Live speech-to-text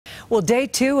Well, day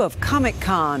 2 of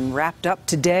Comic-Con wrapped up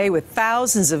today with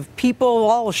thousands of people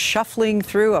all shuffling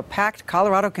through a packed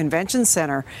Colorado Convention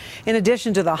Center. In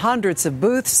addition to the hundreds of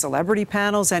booths, celebrity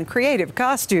panels, and creative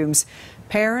costumes,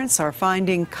 parents are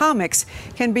finding comics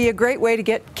can be a great way to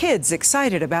get kids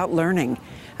excited about learning.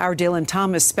 Our Dylan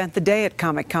Thomas spent the day at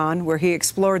Comic-Con, where he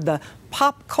explored the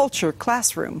pop culture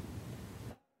classroom.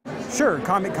 Sure,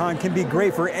 Comic-Con can be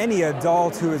great for any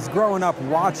adult who has grown up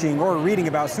watching or reading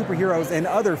about superheroes and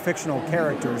other fictional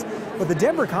characters. But the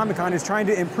Denver Comic-Con is trying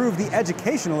to improve the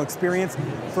educational experience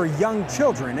for young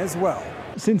children as well.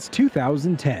 Since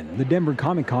 2010, the Denver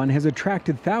Comic-Con has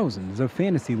attracted thousands of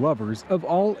fantasy lovers of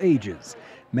all ages.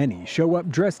 Many show up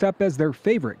dressed up as their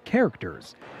favorite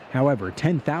characters. However,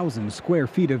 10,000 square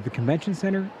feet of the convention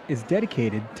center is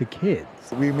dedicated to kids.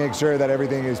 We make sure that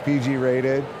everything is PG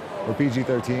rated or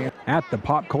PG-13. At the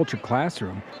Pop Culture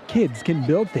Classroom, kids can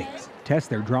build things, test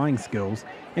their drawing skills,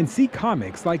 and see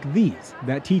comics like these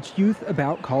that teach youth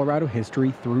about Colorado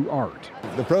history through art.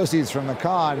 The proceeds from the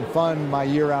con fund my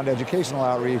year-round educational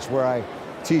outreach, where I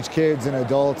teach kids and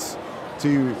adults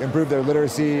to improve their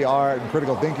literacy, art, and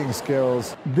critical thinking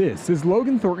skills. This is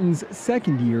Logan Thornton's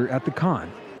second year at the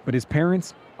con, but his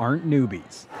parents aren't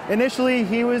newbies. Initially,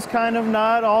 he was kind of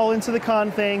not all into the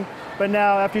con thing, but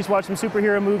now after he's watched some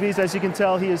superhero movies, as you can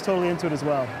tell, he is totally into it as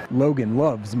well. Logan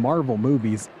loves Marvel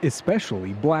movies,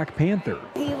 especially Black Panther.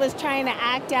 He was trying to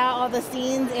act out all the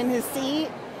scenes in his seat,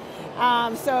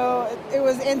 so it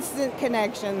was instant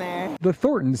connection there. The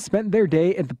Thorntons spent their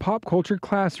day at the Pop Culture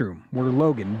Classroom, where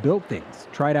Logan built things,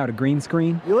 tried out a green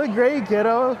screen. You look great,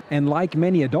 kiddo. And like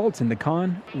many adults in the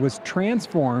con, was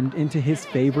transformed into his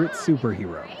favorite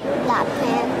superhero. Black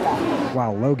Panther.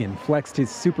 While Logan flexed his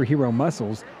superhero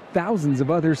muscles, thousands of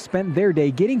others spent their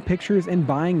day getting pictures and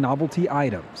buying novelty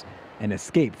items. An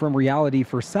escape from reality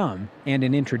for some, and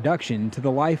an introduction to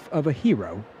the life of a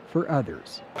hero for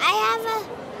others. I have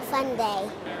a fun day.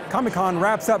 Comic-Con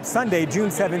wraps up Sunday, June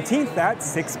 17th at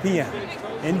 6 p.m.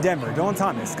 In Denver, Dylan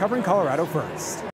Thomas covering Colorado First.